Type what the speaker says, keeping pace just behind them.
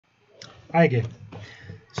Hi again.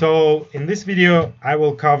 So in this video, I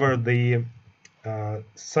will cover the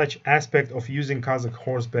such aspect of using Kazakh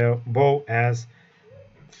horse bow as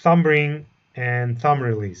thumbring and thumb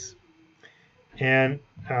release. And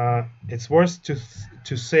it's worth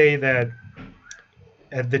to say that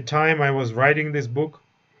at the time I was writing this book,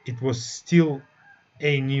 it was still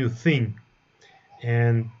a new thing,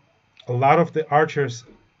 and a lot of the archers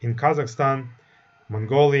in Kazakhstan,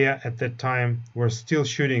 Mongolia at that time were still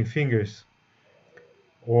shooting fingers,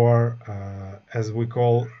 or as we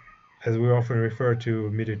often refer to,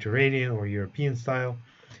 Mediterranean or European style.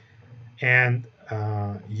 And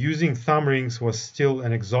using thumb rings was still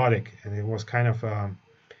an exotic, and it was kind of a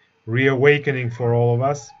reawakening for all of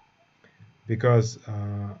us because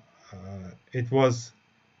it was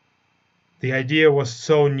the idea was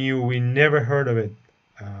so new, we never heard of it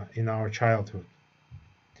in our childhood.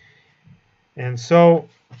 And so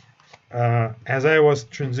as I was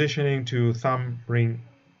transitioning to thumb ring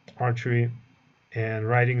archery and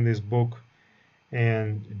writing this book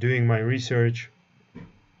and doing my research,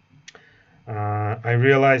 I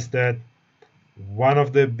realized that one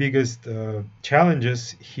of the biggest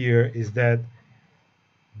challenges here is that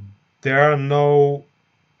there are no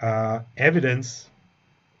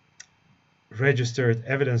registered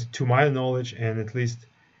evidence to my knowledge, and at least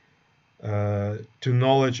to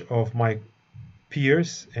knowledge of my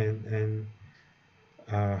peers and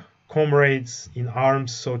comrades in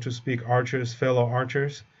arms, so to speak, archers, fellow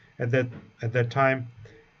archers at that time,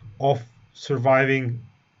 of surviving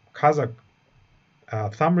Kazakh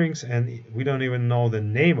thumb rings, and we don't even know the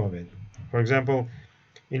name of it. For example,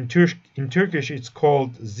 in Turkish it's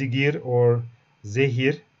called zigir or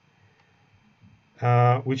zehir,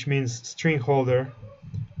 which means string holder.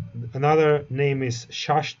 Another name is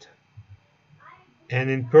shasht, and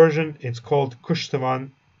in Persian it's called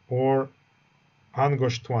kushtavan or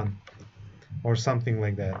angoshtuan or something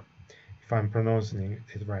like that, if I'm pronouncing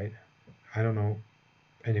it right. I don't know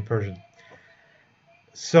any Persian.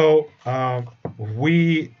 So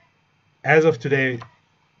we, as of today,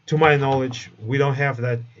 to my knowledge, we don't have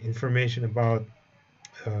that information about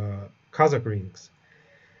Kazakh rings,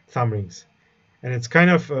 thumb rings, and it's kind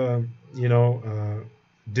of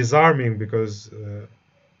disarming because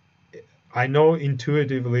I know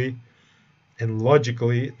intuitively and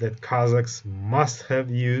logically that Kazakhs must have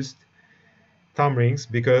used thumb rings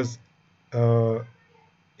because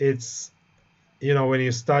it's when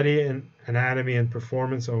you study an anatomy and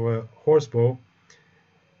performance of a horsebow,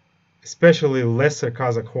 especially lesser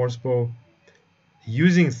Kazakh horsebow,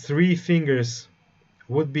 using 3 fingers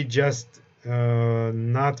would be just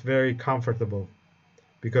not very comfortable,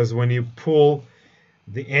 because when you pull,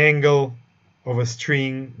 the angle of a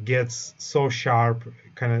string gets so sharp,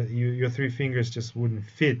 kind of your 3 fingers just wouldn't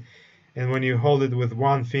fit, and when you hold it with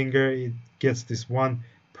 1 finger, it gets this one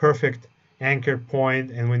perfect anchor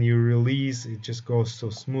point, and when you release, it just goes so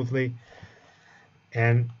smoothly.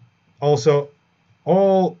 And also,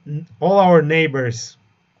 all our neighbors,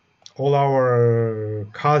 all our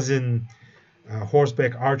cousin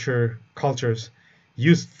horseback archer cultures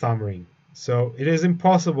use thumb ring. So it is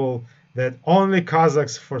impossible that only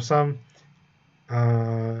Kazakhs, for some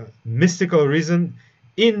mystical reason,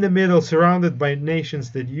 in the middle, surrounded by nations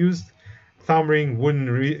that used thumb ring,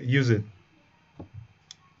 wouldn't use it.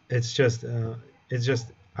 It's just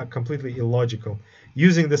completely illogical.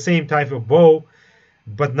 Using the same type of bow,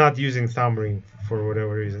 but not using thumb ring for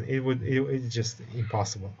whatever reason, it's just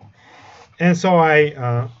impossible. And so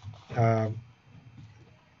I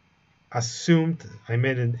assumed, I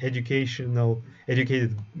made an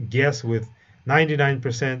educated guess with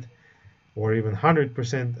 99% or even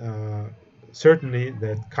 100% certainty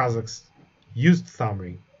that Kazakhs used thumb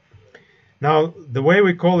ring. Now, the way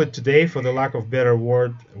we call it today, for the lack of better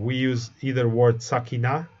word, we use either word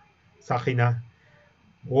sakina,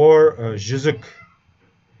 or zhuzuk.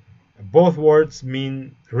 Both words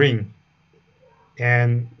mean ring.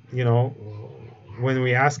 And when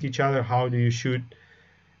we ask each other, how do you shoot?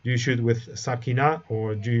 Do you shoot with sakina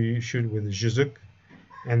or do you shoot with zhuzuk?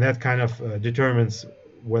 And that kind of determines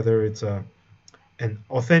whether it's an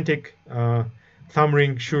authentic thumb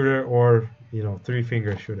ring shooter or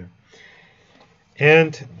 3-finger shooter.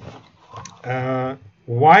 And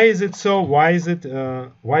why is it so? Why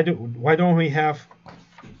don't we have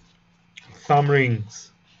thumb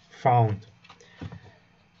rings found?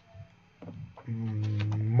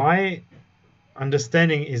 My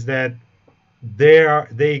understanding is that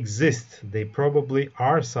they exist. They probably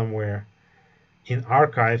are somewhere in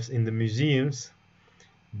archives in the museums,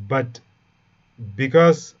 but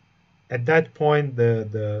because at that point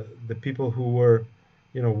the people who were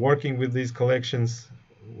working with these collections,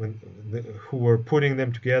 when who were putting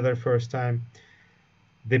them together first time,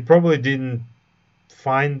 they probably didn't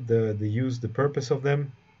find the purpose of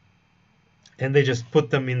them, and they just put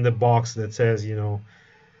them in the box that says,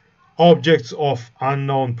 objects of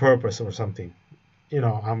unknown purpose or something.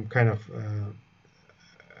 I'm kind of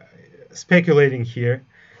speculating here,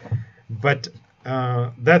 but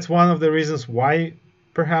that's one of the reasons why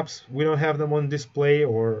perhaps we don't have them on display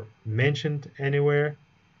or mentioned anywhere.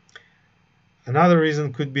 Another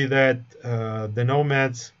reason could be that the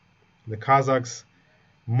nomads, the Kazakhs,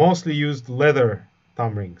 mostly used leather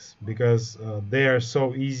thumbrings because they are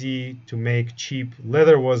so easy to make cheap.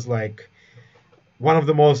 Leather was like one of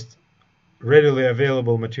the most readily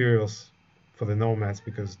available materials for the nomads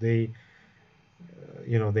because they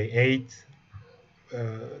ate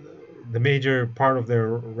the major part of their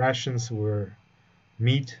rations were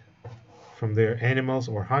meat from their animals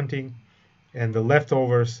or hunting, and the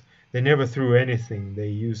leftovers, they never threw anything. They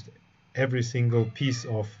used every single piece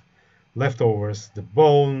of leftovers, the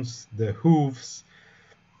bones, the hooves,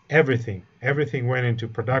 everything went into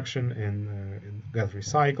production and got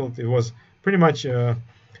recycled. It was pretty much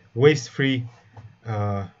waste-free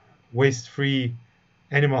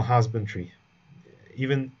animal husbandry.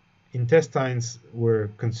 Even intestines were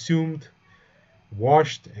consumed,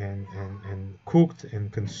 washed and cooked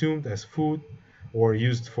and consumed as food, or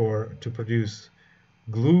used to produce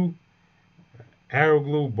glue, arrow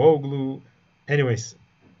glue, bow glue. Anyways,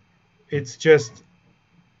 it's just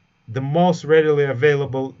the most readily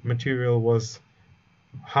available material was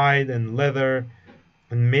hide and leather,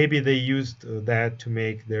 and maybe they used that to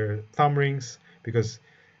make their thumb rings, because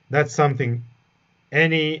that's something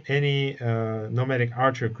any nomadic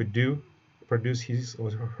archer could do, produce his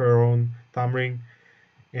or her own thumb ring.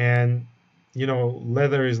 And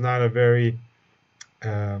leather is not a very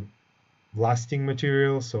lasting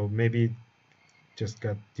material, so maybe it just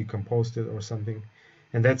got decomposed or something,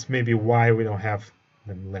 and that's maybe why we don't have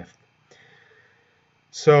them left.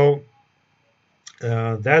 So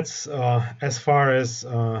that's as far as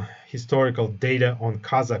historical data on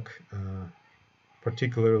Kazakh,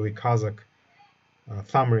 particularly Kazakh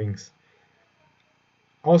thumb rings.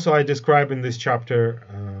 Also, I describe in this chapter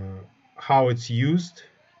how it's used,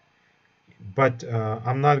 but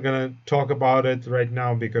I'm not going to talk about it right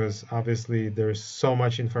now because obviously there's so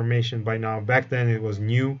much information by now. Back then it was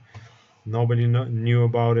new. Nobody knew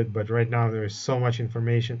about it, but right now there is so much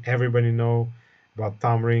information. Everybody know about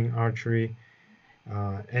thumb ring archery.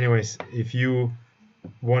 Anyways, if you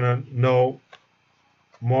want to know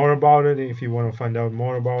more about it, if you want to find out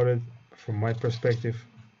more about it from my perspective,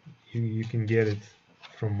 you can get it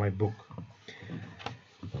from my book.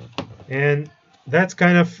 And that's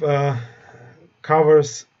kind of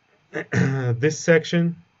covers this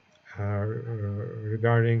section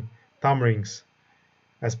regarding thumb rings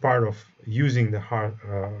as part of using the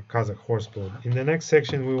Kazakh horsebow. In the next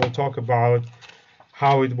section, we will talk about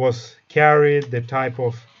how it was carried, the type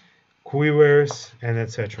of quivers, and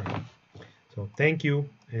etc. So thank you,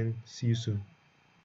 and see you soon.